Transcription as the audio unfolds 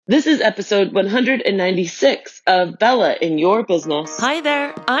This is episode 196 of Bella in Your Business. Hi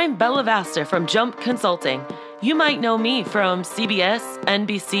there, I'm Bella Vasta from Jump Consulting. You might know me from CBS,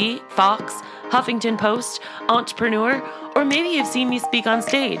 NBC, Fox, Huffington Post, Entrepreneur, or maybe you've seen me speak on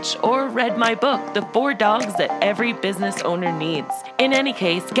stage or read my book, The 4 Dogs That Every Business Owner Needs. In any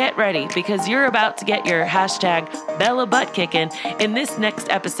case, get ready because you're about to get your hashtag Bella butt kicking in this next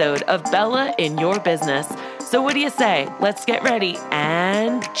episode of Bella in Your Business. So what do you say? Let's get ready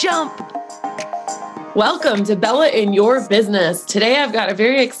and jump. Welcome to Bella in Your Business. Today, I've got a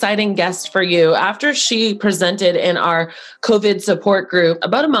very exciting guest for you. After she presented in our COVID support group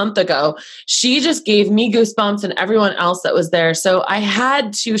about a month ago, she just gave me goosebumps and everyone else that was there. So I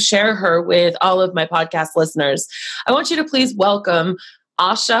had to share her with all of my podcast listeners. I want you to please welcome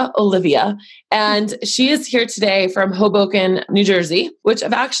Asha Olivia. And she is here today from Hoboken, New Jersey, which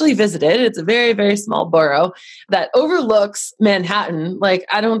I've actually visited. It's a very, very small borough that overlooks Manhattan. Like,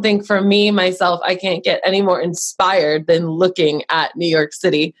 I don't think for me, myself, I can't get any more inspired than looking at New York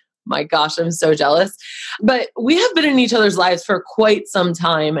City. My gosh, I'm so jealous. But we have been in each other's lives for quite some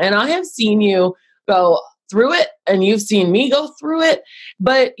time. And I have seen you go through it and you've seen me go through it.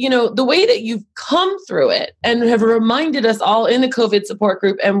 But, you know, the way that you've come through it and have reminded us all in the COVID support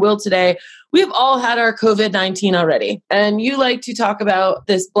group and will today, we've all had our COVID-19 already. And you like to talk about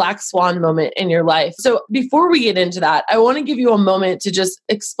this black swan moment in your life. So before we get into that, I want to give you a moment to just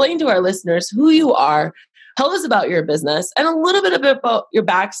explain to our listeners who you are. Tell us about your business and a little bit about your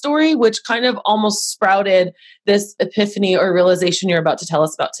backstory, which kind of almost sprouted this epiphany or realization you're about to tell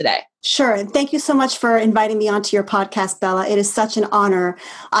us about today. Sure. And thank you so much for inviting me onto your podcast, Bella. It is such an honor.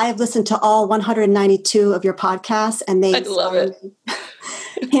 I have listened to all 192 of your podcasts and they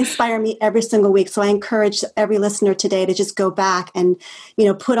inspire me every single week. So I encourage every listener today to just go back and,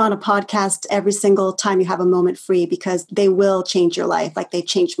 put on a podcast every single time you have a moment free because they will change your life like they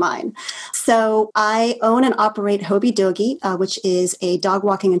changed mine. So I own and operate Hobie Dogie, which is a dog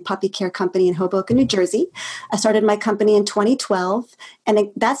walking and puppy care company in Hoboken, New Jersey. I started my company in 2012,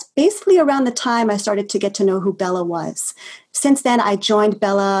 and that's basically around the time I started to get to know who Bella was. Since then, I joined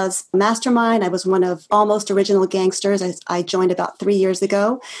Bella's mastermind. I was one of almost original gangsters. I joined about 3 years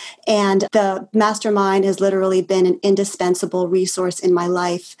ago. And the mastermind has literally been an indispensable resource in my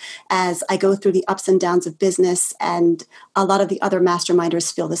life as I go through the ups and downs of business. And a lot of the other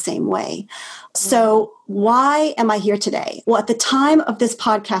masterminders feel the same way. So why am I here today? Well, at the time of this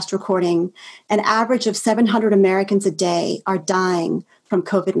podcast recording, an average of 700 Americans a day are dying from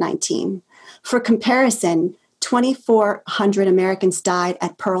COVID-19. For comparison, 2,400 Americans died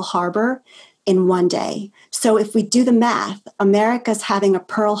at Pearl Harbor in one day. So if we do the math, America's having a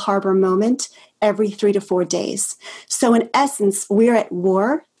Pearl Harbor moment every 3 to 4 days. So in essence, we're at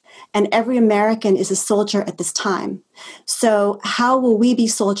war, and every American is a soldier at this time. So how will we be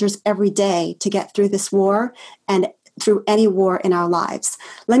soldiers every day to get through this war and through any war in our lives?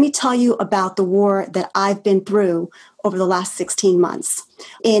 Let me tell you about the war that I've been through over the last 16 months.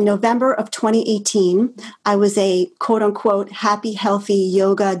 In November of 2018, I was a quote-unquote happy, healthy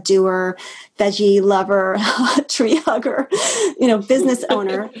yoga doer, veggie lover, tree hugger, business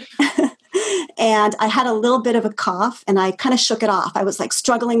owner. And I had a little bit of a cough and I kind of shook it off. I was like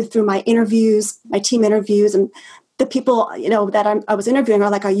struggling through my interviews, my team interviews, and the people, that I was interviewing are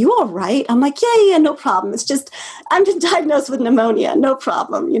like, "Are you all right?" I'm like, yeah, no problem. It's just, I'm just diagnosed with pneumonia, no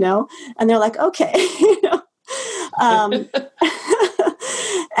problem, And they're like, okay,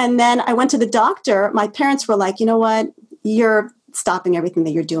 And then I went to the doctor. My parents were like, "You know what? You're stopping everything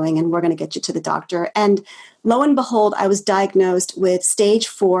that you're doing and we're going to get you to the doctor." And lo and behold, I was diagnosed with stage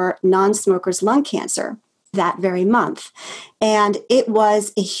 4 non-smokers lung cancer that very month. And it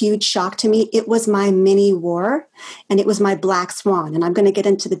was a huge shock to me. It was my mini war and it was my black swan. And I'm going to get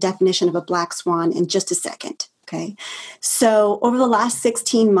into the definition of a black swan in just a second. Okay. So over the last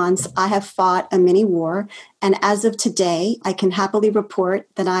 16 months, I have fought a mini war. And as of today, I can happily report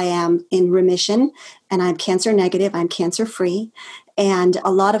that I am in remission and I'm cancer negative. I'm cancer free. And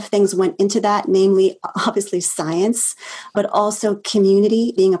a lot of things went into that, namely, obviously, science, but also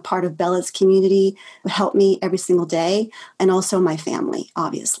community. Being a part of Bella's community helped me every single day, and also my family,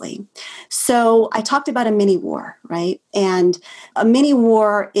 obviously. So I talked about a mini war, right? And a mini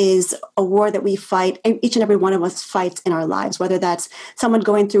war is a war that we fight, each and every one of us fights in our lives, whether that's someone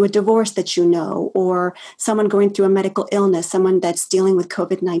going through a divorce that you know, or someone going through a medical illness, someone that's dealing with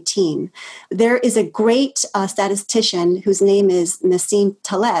COVID-19. There is a great statistician whose name is Nassim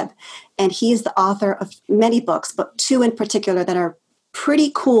Taleb, and he is the author of many books, but 2 in particular that are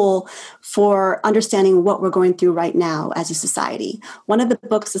pretty cool for understanding what we're going through right now as a society. One of the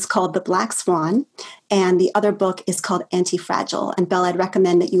books is called The Black Swan, and the other book is called Anti-Fragile. And Bella, I'd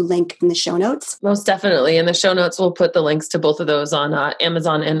recommend that you link in the show notes. Most definitely. In the show notes, we'll put the links to both of those on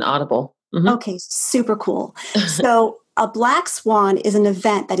Amazon and Audible. Mm-hmm. Okay, super cool. So a black swan is an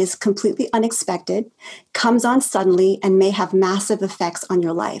event that is completely unexpected, comes on suddenly, and may have massive effects on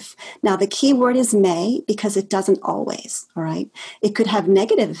your life. Now, the key word is may, because it doesn't always, all right? It could have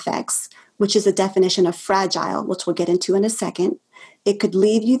negative effects, which is a definition of fragile, which we'll get into in a second. It could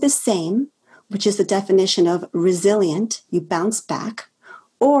leave you the same, which is the definition of resilient, you bounce back.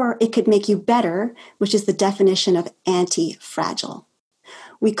 Or it could make you better, which is the definition of anti-fragile.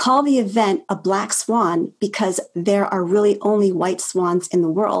 We call the event a black swan because there are really only white swans in the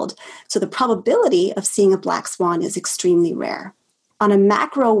world. So the probability of seeing a black swan is extremely rare. On a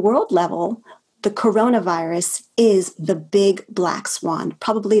macro world level, the coronavirus is the big black swan,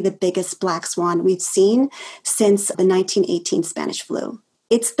 probably the biggest black swan we've seen since the 1918 Spanish flu.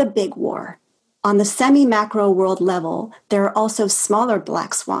 It's the big war. On the semi-macro world level, there are also smaller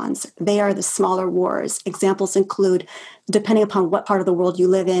black swans. They are the smaller wars. Examples include, depending upon what part of the world you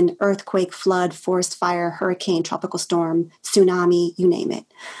live in, earthquake, flood, forest fire, hurricane, tropical storm, tsunami, you name it.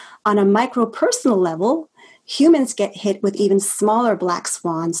 On a micro-personal level, humans get hit with even smaller black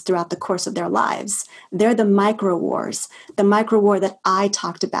swans throughout the course of their lives. They're the micro wars, the micro war that I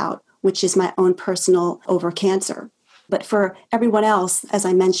talked about, which is my own personal over cancer. But for everyone else, as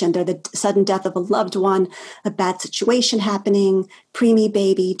I mentioned, they're the sudden death of a loved one, a bad situation happening, preemie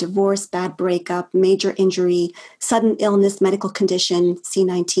baby, divorce, bad breakup, major injury, sudden illness, medical condition,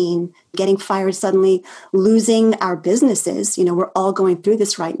 C19, getting fired suddenly, losing our businesses. We're all going through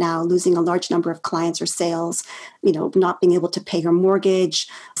this right now, losing a large number of clients or sales, not being able to pay your mortgage,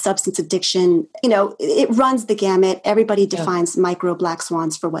 substance addiction. It runs the gamut. Everybody defines micro black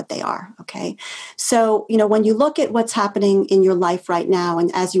swans for what they are. Okay. So, when you look at what's happening in your life right now,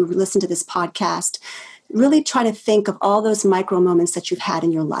 and as you listen to this podcast, really try to think of all those micro moments that you've had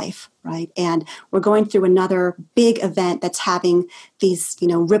in your life, right? And we're going through another big event that's having these,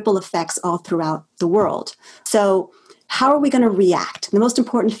 ripple effects all throughout the world. So how are we going to react? The most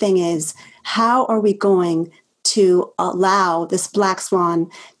important thing is, how are we going to allow this black swan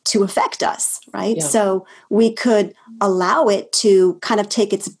to affect us, right? Yeah. So we could allow it to kind of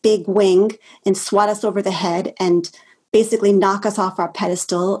take its big wing and swat us over the head and basically knock us off our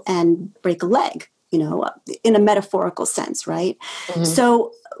pedestal and break a leg, in a metaphorical sense, right? Mm-hmm.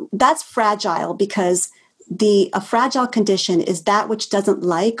 So that's fragile because a fragile condition is that which doesn't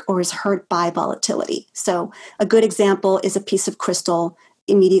like or is hurt by volatility. So a good example is a piece of crystal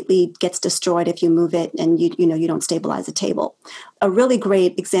immediately gets destroyed if you move it and you don't stabilize a table. A really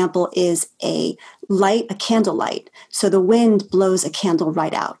great example is a candle light. So the wind blows a candle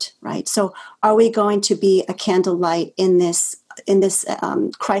right out, right? So are we going to be a candle light in this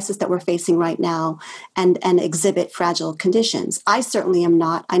crisis that we're facing right now and exhibit fragile conditions? I certainly am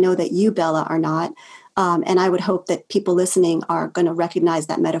not. I know that you, Bella, are not. And I would hope that people listening are going to recognize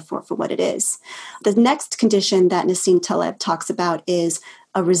that metaphor for what it is. The next condition that Nassim Taleb talks about is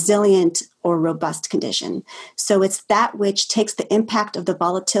a resilient or robust condition. So it's that which takes the impact of the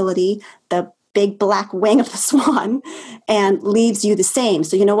volatility, the big black wing of the swan, and leaves you the same.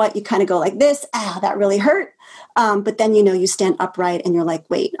 So you know what? You kind of go like this, that really hurt. But then, you stand upright and you're like,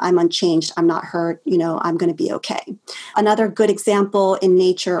 wait, I'm unchanged. I'm not hurt. I'm going to be okay. Another good example in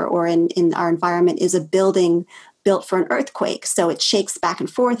nature or in our environment is a building built for an earthquake. So it shakes back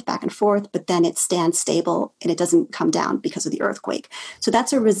and forth, but then it stands stable and it doesn't come down because of the earthquake. So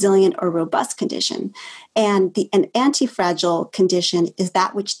that's a resilient or robust condition. And an anti-fragile condition is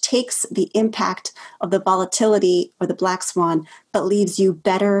that which takes the impact of the volatility or the black swan, but leaves you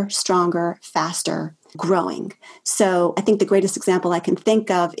better, stronger, faster, growing. So I think the greatest example I can think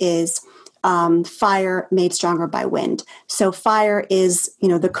of is fire made stronger by wind. So fire is,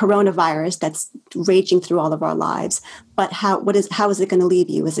 the coronavirus that's raging through all of our lives. But how is it going to leave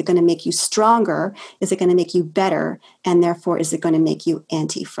you? Is it going to make you stronger? Is it going to make you better? And therefore, is it going to make you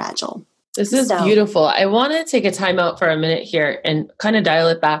anti-fragile? This is beautiful. I want to take a time out for a minute here and kind of dial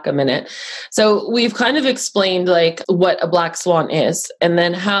it back a minute. So we've kind of explained what a black swan is and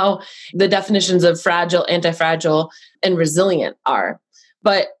then how the definitions of fragile, anti-fragile, and resilient are.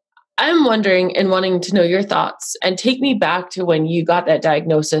 But I'm wondering and wanting to know your thoughts, and take me back to when you got that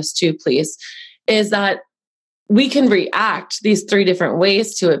diagnosis too, please, is that we can react these 3 different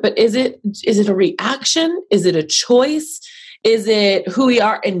ways to it. But is it a reaction? Is it a choice? Is it who we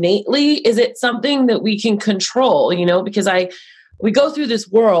are innately? Is it something that we can control? Because we go through this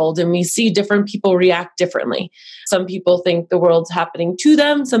world and we see different people react differently. Some people think the world's happening to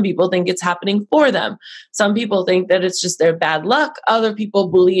them. Some people think it's happening for them. Some people think that it's just their bad luck. Other people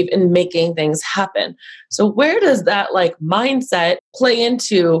believe in making things happen. So where does that like mindset play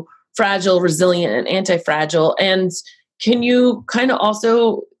into fragile, resilient, and anti-fragile? And can you kind of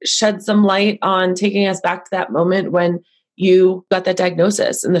also shed some light on taking us back to that moment when you got that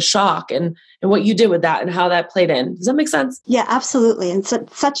diagnosis and the shock and what you did with that and how that played in? Does that make sense? Yeah, absolutely. And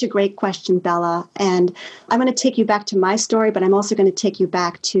such a great question, Bella. And I'm going to take you back to my story, but I'm also going to take you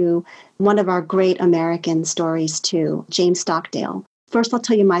back to one of our great American stories too, James Stockdale. First, I'll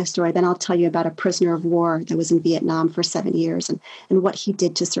tell you my story, then I'll tell you about a prisoner of war that was in Vietnam for 7 years and what he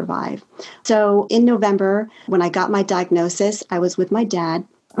did to survive. So in November, when I got my diagnosis, I was with my dad.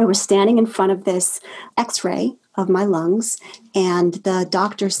 We were standing in front of this X-ray of my lungs, and the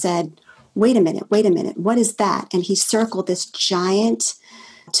doctor said, wait a minute, what is that? And he circled this giant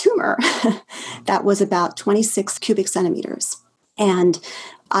tumor that was about 26 cubic centimeters. And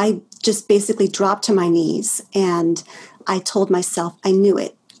I just basically dropped to my knees and I told myself, I knew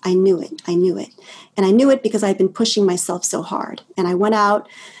it. And I knew it because I'd been pushing myself so hard. And I went out,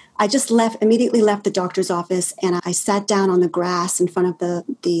 I just immediately left the doctor's office, and I sat down on the grass in front of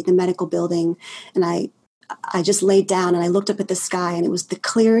the medical building, and I just laid down and I looked up at the sky, and it was the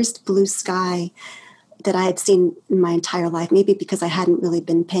clearest blue sky that I had seen in my entire life, maybe because I hadn't really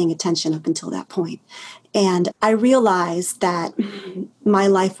been paying attention up until that point. And I realized that my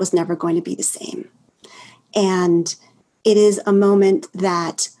life was never going to be the same. And it is a moment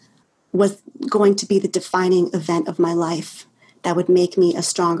that was going to be the defining event of my life that would make me a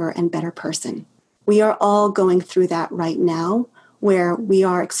stronger and better person. We are all going through that right now, where we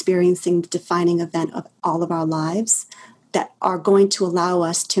are experiencing the defining event of all of our lives that are going to allow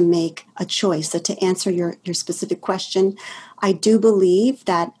us to make a choice. So to answer your specific question, I do believe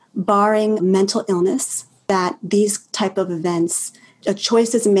that barring mental illness, that these type of events, a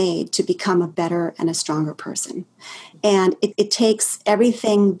choice is made to become a better and a stronger person. And it takes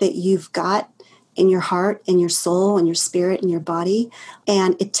everything that you've got in your heart, in your soul, in your spirit, in your body,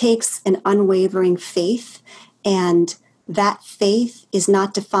 and it takes an unwavering faith. And that faith is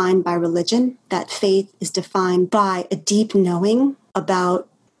not defined by religion. That faith is defined by a deep knowing about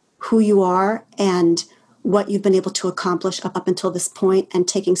who you are and what you've been able to accomplish up until this point, and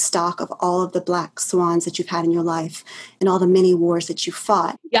taking stock of all of the black swans that you've had in your life and all the many wars that you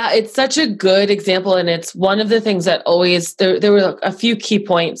fought. Yeah, it's such a good example. And it's one of the things that always, there were a few key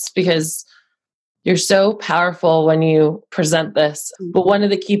points, because you're so powerful when you present this. But one of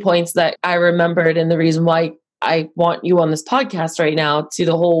the key points that I remembered, and the reason why I want you on this podcast right now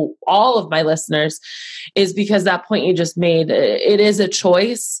to all of my listeners, is because that point you just made, it is a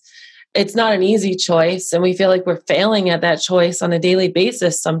choice. It's not an easy choice. And we feel like we're failing at that choice on a daily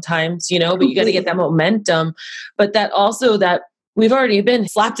basis sometimes, but you got to get that momentum. But that also that we've already been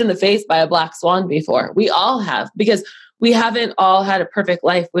slapped in the face by a black swan before. We all have, because we haven't all had a perfect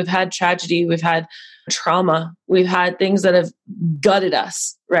life. We've had tragedy. We've had trauma. We've had things that have gutted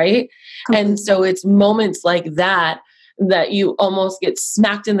us, right? And so it's moments like that you almost get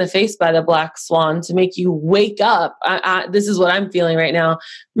smacked in the face by the black swan to make you wake up. This is what I'm feeling right now.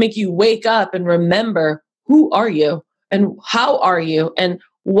 Make you wake up and remember, who are you and how are you and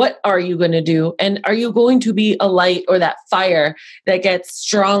what are you going to do? And are you going to be a light or that fire that gets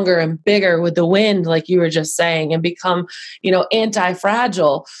stronger and bigger with the wind, like you were just saying, and become,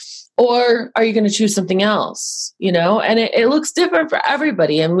 anti-fragile? Or are you going to choose something else? And it looks different for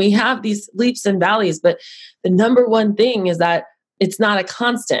everybody. And we have these leaps and valleys, but the number one thing is that it's not a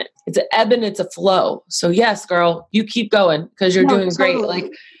constant. It's an ebb and it's a flow. So yes, girl, you keep going because you're doing totally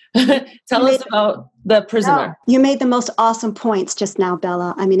great. Tell us about the prisoner. You made the most awesome points just now,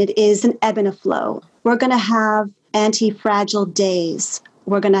 Bella. I mean, it is an ebb and a flow. We're going to have anti-fragile days.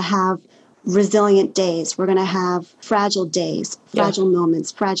 We're going to have resilient days. We're going to have fragile days, fragile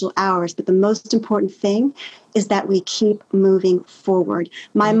moments, fragile hours. But the most important thing is that we keep moving forward.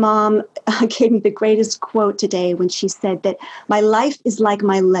 My mom gave me the greatest quote today when she said that my life is like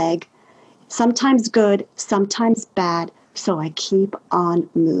my leg, sometimes good, sometimes bad, so I keep on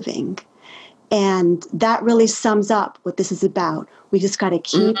moving. And that really sums up what this is about. We just got to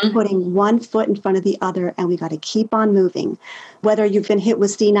keep putting one foot in front of the other, and we got to keep on moving. Whether you've been hit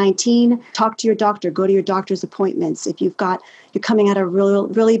with C-19, talk to your doctor, go to your doctor's appointments. If you're coming out of a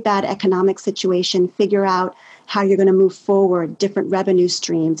really bad economic situation, figure out how you're going to move forward, different revenue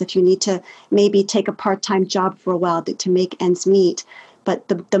streams. If you need to maybe take a part-time job for a while to make ends meet. But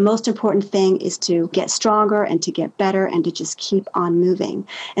the most important thing is to get stronger and to get better and to just keep on moving.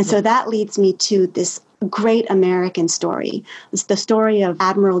 And so that leads me to this great American story. It's the story of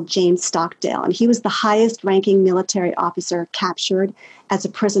Admiral James Stockdale, and he was the highest ranking military officer captured as a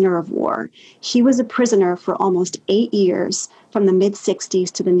prisoner of war. He was a prisoner for almost 8 years from the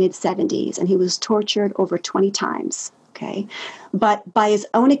mid-60s to the mid-70s, and he was tortured over 20 times. Okay, but by his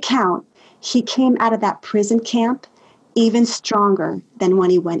own account, he came out of that prison camp even stronger than when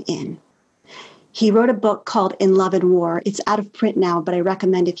he went in. He wrote a book called In Love and War. It's out of print now, but I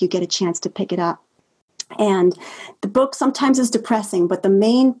recommend if you get a chance to pick it up. And the book sometimes is depressing, but the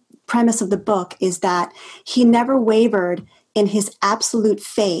main premise of the book is that he never wavered in his absolute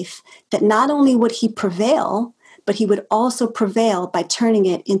faith that not only would he prevail, but he would also prevail by turning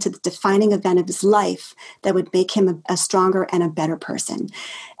it into the defining event of his life that would make him a stronger and a better person.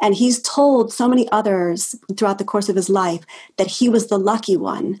 And he's told so many others throughout the course of his life that he was the lucky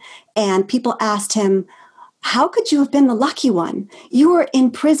one. And people asked him, how could you have been the lucky one? You were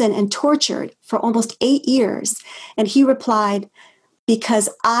in prison and tortured for almost 8 years. And he replied, because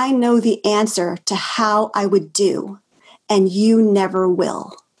I know the answer to how I would do, and you never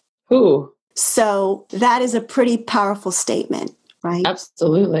will. Ooh. So that is a pretty powerful statement, right?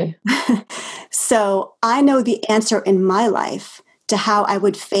 Absolutely. So I know the answer in my life to how I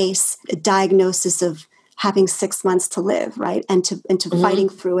would face a diagnosis of having 6 months to live, right? And to fighting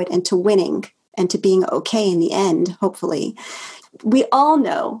through it and to winning and to being okay in the end, hopefully. We all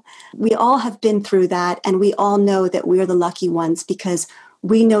know, we all have been through that, and we all know that we're the lucky ones because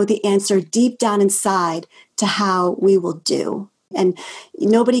we know the answer deep down inside to how we will do. And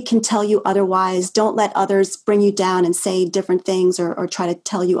nobody can tell you otherwise. Don't let others bring you down and say different things or try to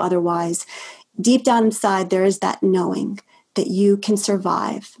tell you otherwise. Deep down inside, there is that knowing that you can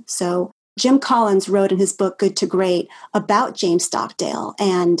survive. So Jim Collins wrote in his book, Good to Great, about James Stockdale.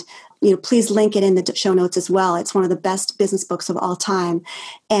 And please link it in the show notes as well. It's one of the best business books of all time.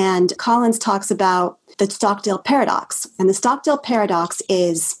 And Collins talks about the Stockdale paradox. And the Stockdale paradox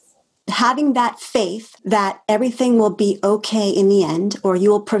is having that faith that everything will be okay in the end, or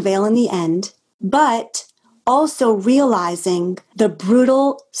you will prevail in the end, but also realizing the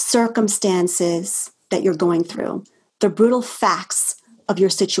brutal circumstances that you're going through, the brutal facts of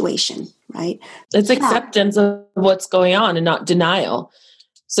your situation, right? It's acceptance of what's going on and not denial.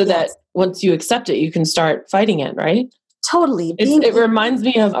 So that once you accept it, you can start fighting it, right? Totally. It reminds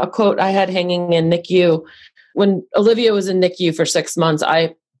me of a quote I had hanging in NICU. When Olivia was in NICU for 6 months,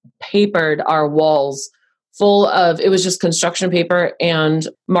 I papered our walls full of, it was just construction paper and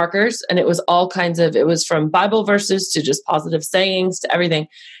markers. And it was all kinds of, it was from Bible verses to just positive sayings to everything.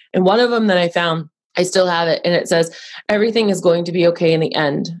 And one of them that I found, I still have it. And it says, everything is going to be okay in the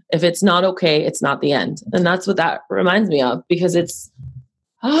end. If it's not okay, it's not the end. And that's what that reminds me of, because it's,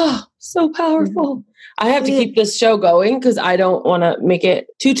 so powerful. I have to keep this show going because I don't want to make it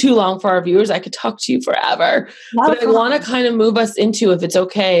too long for our viewers. I could talk to you forever, but I want to kind of move us into, if it's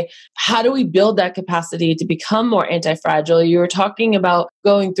okay, how do we build that capacity to become more anti-fragile? You were talking about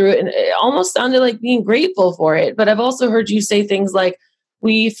going through it and it almost sounded like being grateful for it. But I've also heard you say things like,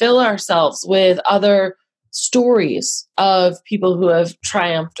 we fill ourselves with other stories of people who have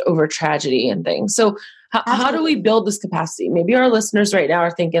triumphed over tragedy and things. So how do we build this capacity? Maybe our listeners right now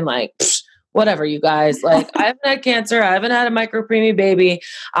are thinking like, whatever, you guys, like I haven't had cancer. I haven't had a micropreemie baby.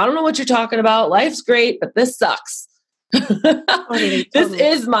 I don't know what you're talking about. Life's great, but this sucks. Totally. This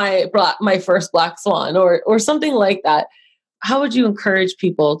is my first black swan or something like that. How would you encourage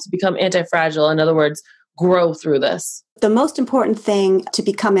people to become anti-fragile? In other words, grow through this? The most important thing to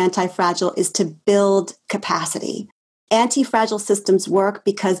become anti-fragile is to build capacity. Anti-fragile systems work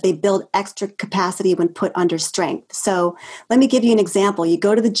because they build extra capacity when put under strength. So let me give you an example. You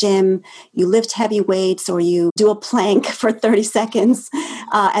go to the gym, you lift heavy weights, or you do a plank for 30 seconds,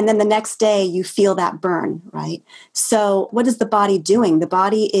 and then the next day you feel that burn, right? So what is the body doing? The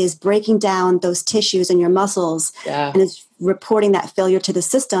body is breaking down those tissues in your muscles and is reporting that failure to the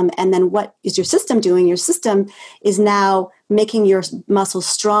system. And then what is your system doing? Your system is now making your muscles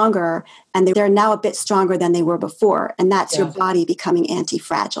stronger, and they're now a bit stronger than they were before. And that's your body becoming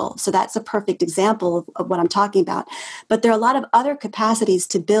anti-fragile. So that's a perfect example of what I'm talking about. But there are a lot of other capacities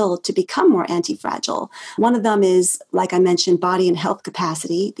to build to become more anti-fragile. One of them is, like I mentioned, body and health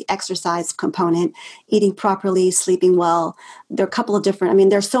capacity, the exercise component, eating properly, sleeping well. There are a couple of different,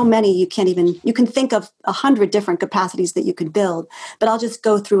 there's so many you can think of 100 different capacities that you could build, but I'll just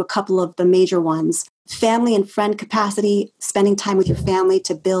go through a couple of the major ones. Family and friend capacity, spending time with your family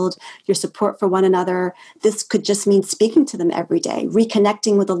to build your support for one another. This could just mean speaking to them every day,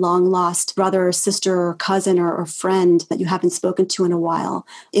 reconnecting with a long lost brother or sister or cousin or friend that you haven't spoken to in a while.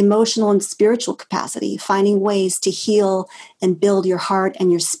 Emotional and spiritual capacity, finding ways to heal and build your heart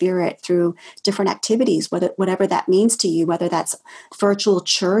and your spirit through different activities, whatever that means to you, whether that's virtual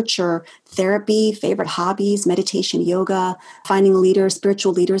church or therapy, favorite hobbies, meditation, yoga, finding leaders,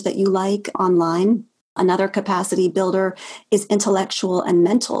 spiritual leaders that you like online. Another capacity builder is intellectual and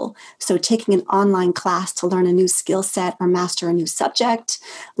mental. So taking an online class to learn a new skill set or master a new subject,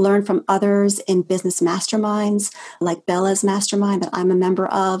 learn from others in business masterminds, like Bella's mastermind that I'm a member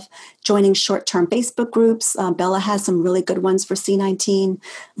of, joining short-term Facebook groups. Bella has some really good ones for C19.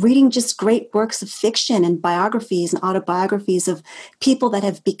 Reading just great works of fiction and biographies and autobiographies of people that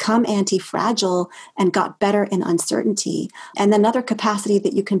have become anti-fragile and got better in uncertainty. And another capacity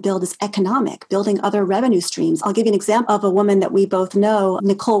that you can build is economic, building other revenue streams. I'll give you an example of a woman that we both know,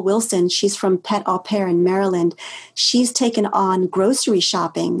 Nicole Wilson. She's from Pet Au Pair in Maryland. She's taken on grocery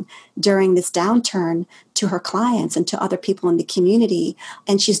shopping during this downturn to her clients and to other people in the community.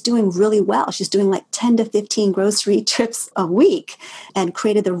 And she's doing really well. She's doing like 10 to 15 grocery trips a week and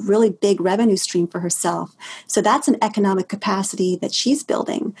created a really big revenue stream for herself. So that's an economic capacity that she's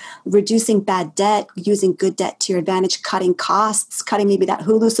building. Reducing bad debt, using good debt to your advantage, cutting costs, cutting maybe that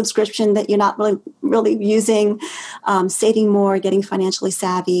Hulu subscription that you're not really using, saving more, getting financially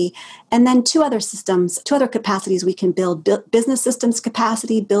savvy. And then two other capacities we can build. Business systems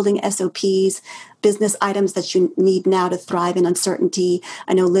capacity, building SOPs, business items that you need now to thrive in uncertainty.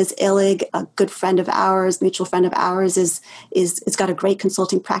 I know Liz Illig, a good friend of ours, mutual friend of ours, is got a great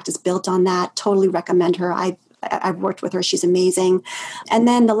consulting practice built on that. Totally recommend her. I've worked with her. She's amazing. And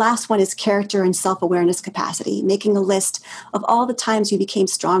then the last one is character and self-awareness capacity, making a list of all the times you became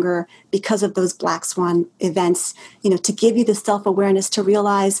stronger because of those Black Swan events, to give you the self-awareness to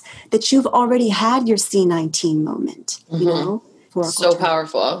realize that you've already had your C19 moment, So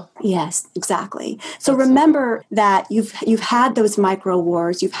powerful. Yes, exactly. So remember that you've had those micro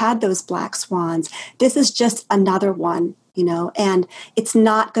wars, you've had those black swans. This is just another one, and it's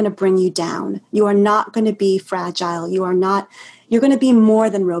not going to bring you down. You are not going to be fragile. You're going to be more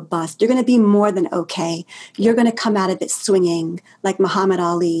than robust. You're going to be more than okay. You're going to come out of it swinging like Muhammad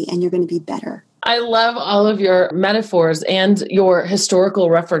Ali, and you're going to be better. I love all of your metaphors and your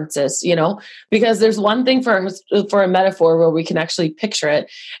historical references, because there's one thing for a metaphor where we can actually picture it.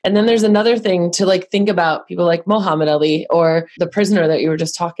 And then there's another thing to think about people like Muhammad Ali or the prisoner that you were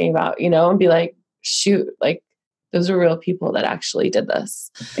just talking about, and be like, shoot, those are real people that actually did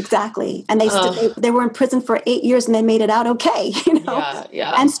this. Exactly. And they were in prison for 8 years and they made it out okay,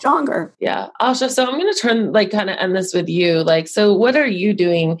 Yeah. And stronger. Yeah. Asha, so I'm going to turn, kind of end this with you. So what are you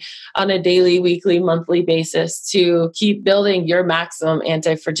doing on a daily, weekly, monthly basis to keep building your maximum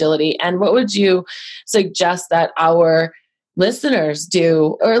anti-fragility? And what would you suggest that our listeners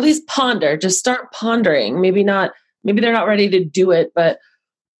do, or at least ponder, just start pondering? Maybe they're not ready to do it, but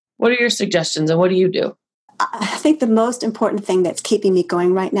what are your suggestions and what do you do? I think the most important thing that's keeping me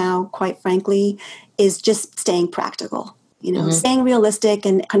going right now, quite frankly, is just staying practical, staying realistic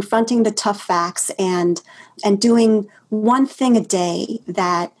and confronting the tough facts and doing one thing a day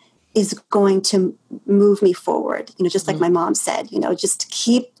that is going to move me forward, just like my mom said, just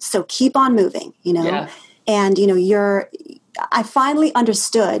keep on moving, Yeah. And, I finally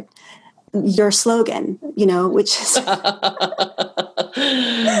understood your slogan, which is...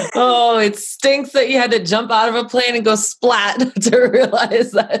 Oh, it stinks that you had to jump out of a plane and go splat to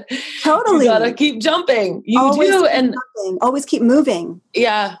realize that. Totally. You gotta keep jumping. Always keep moving.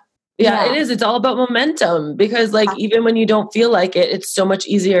 Yeah, it is. It's all about momentum because even when you don't feel like it, it's so much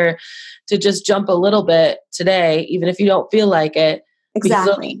easier to just jump a little bit today, even if you don't feel like it.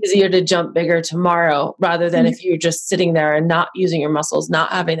 Exactly. Because it's easier to jump bigger tomorrow rather than if you're just sitting there and not using your muscles, not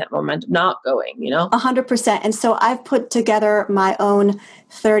having that momentum, not going, 100%. And so I've put together my own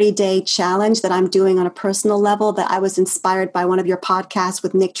 30-day challenge that I'm doing on a personal level that I was inspired by one of your podcasts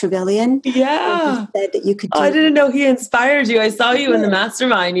with Nick Trevelyan. Yeah. He said that you could do. I didn't know he inspired you. I saw you in the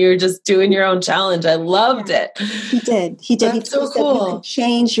mastermind. You were just doing your own challenge. I loved it. He did. That's so cool. You could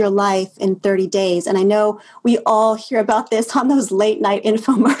change your life in 30 days. And I know we all hear about this on those late night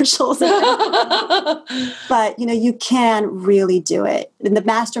infomercials. But, you can really do it. And the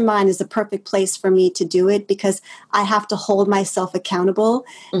mastermind is the perfect place for me to do it because I have to hold myself accountable.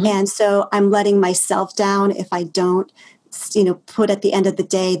 Mm-hmm. And so I'm letting myself down if I don't, put at the end of the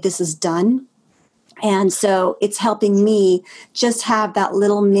day, this is done. And so it's helping me just have that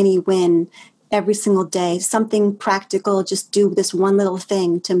little mini win every single day, something practical, just do this one little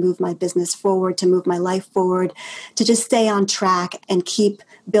thing to move my business forward, to move my life forward, to just stay on track and keep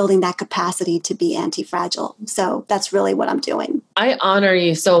building that capacity to be anti-fragile. So that's really what I'm doing. I honor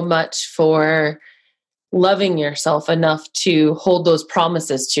you so much for loving yourself enough to hold those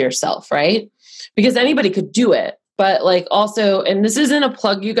promises to yourself, right? Because anybody could do it. But like also, and this isn't a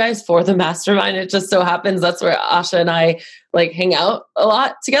plug, you guys, for the mastermind. It just so happens that's where Asha and I like hang out a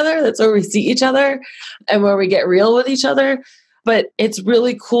lot together. That's where we see each other and where we get real with each other. But it's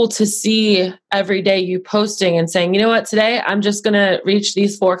really cool to see every day you posting and saying, you know what, today I'm just going to reach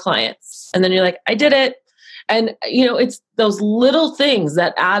these 4 clients. And then you're like, I did it. And, you know, it's those little things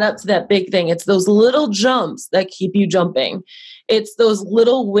that add up to that big thing. It's those little jumps that keep you jumping. It's those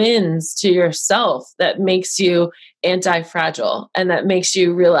little wins to yourself that makes you anti-fragile and that makes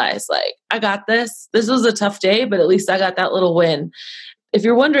you realize, like, I got this. This was a tough day, but at least I got that little win. If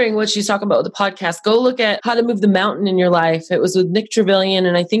you're wondering what she's talking about with the podcast, go look at How to Move the Mountain in Your Life. It was with Nick Trevelyan,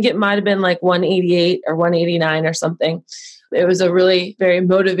 and I think it might have been like 188 or 189 or something. It was a really very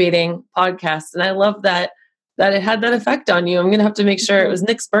motivating podcast. And I love that it had that effect on you. I'm going to have to make sure. It was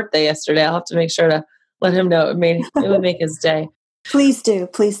Nick's birthday yesterday. I'll have to make sure to let him know. It would make his day. Please do.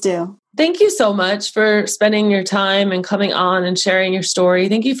 Please do. Thank you so much for spending your time and coming on and sharing your story.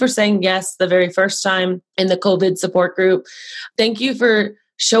 Thank you for saying yes the very first time in the COVID support group. Thank you for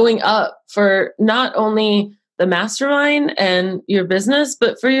showing up for not only the mastermind and your business,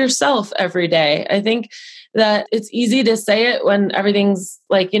 but for yourself every day. I think that it's easy to say it when everything's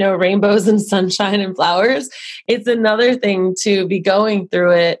like, you know, rainbows and sunshine and flowers. It's another thing to be going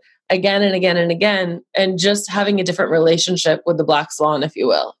through it again and again and again, and just having a different relationship with the black swan, if you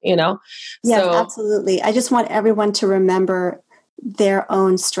will, you know? Yes, absolutely. I just want everyone to remember their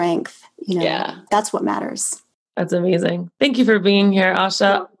own strength. You know, that's what matters. That's amazing. Thank you for being here,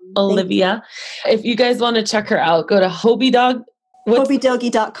 Asha. Olivia. If you guys want to check her out, go to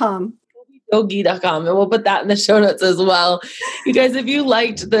Hobidogi.com. Hobidogi.com, and we'll put that in the show notes as well. You guys, if you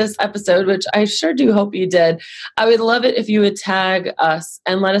liked this episode, which I sure do hope you did, I would love it if you would tag us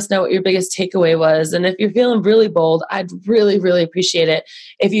and let us know what your biggest takeaway was. And if you're feeling really bold, I'd really, really appreciate it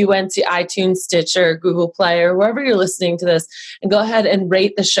if you went to iTunes, Stitcher, Google Play, or wherever you're listening to this, and go ahead and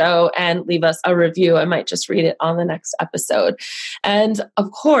rate the show and leave us a review. I might just read it on the next episode. And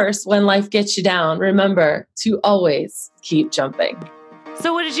of course, when life gets you down, remember to always keep jumping.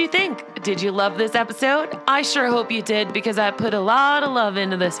 So what did you think? Did you love this episode? I sure hope you did, because I put a lot of love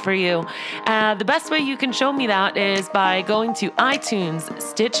into this for you. The best way you can show me that is by going to iTunes,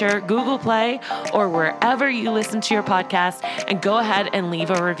 Stitcher, Google Play, or wherever you listen to your podcast, and go ahead and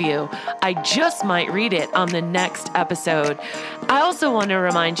leave a review. I just might read it on the next episode. I also want to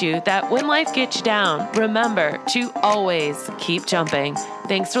remind you that when life gets you down, remember to always keep jumping.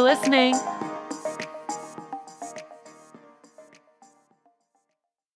 Thanks for listening.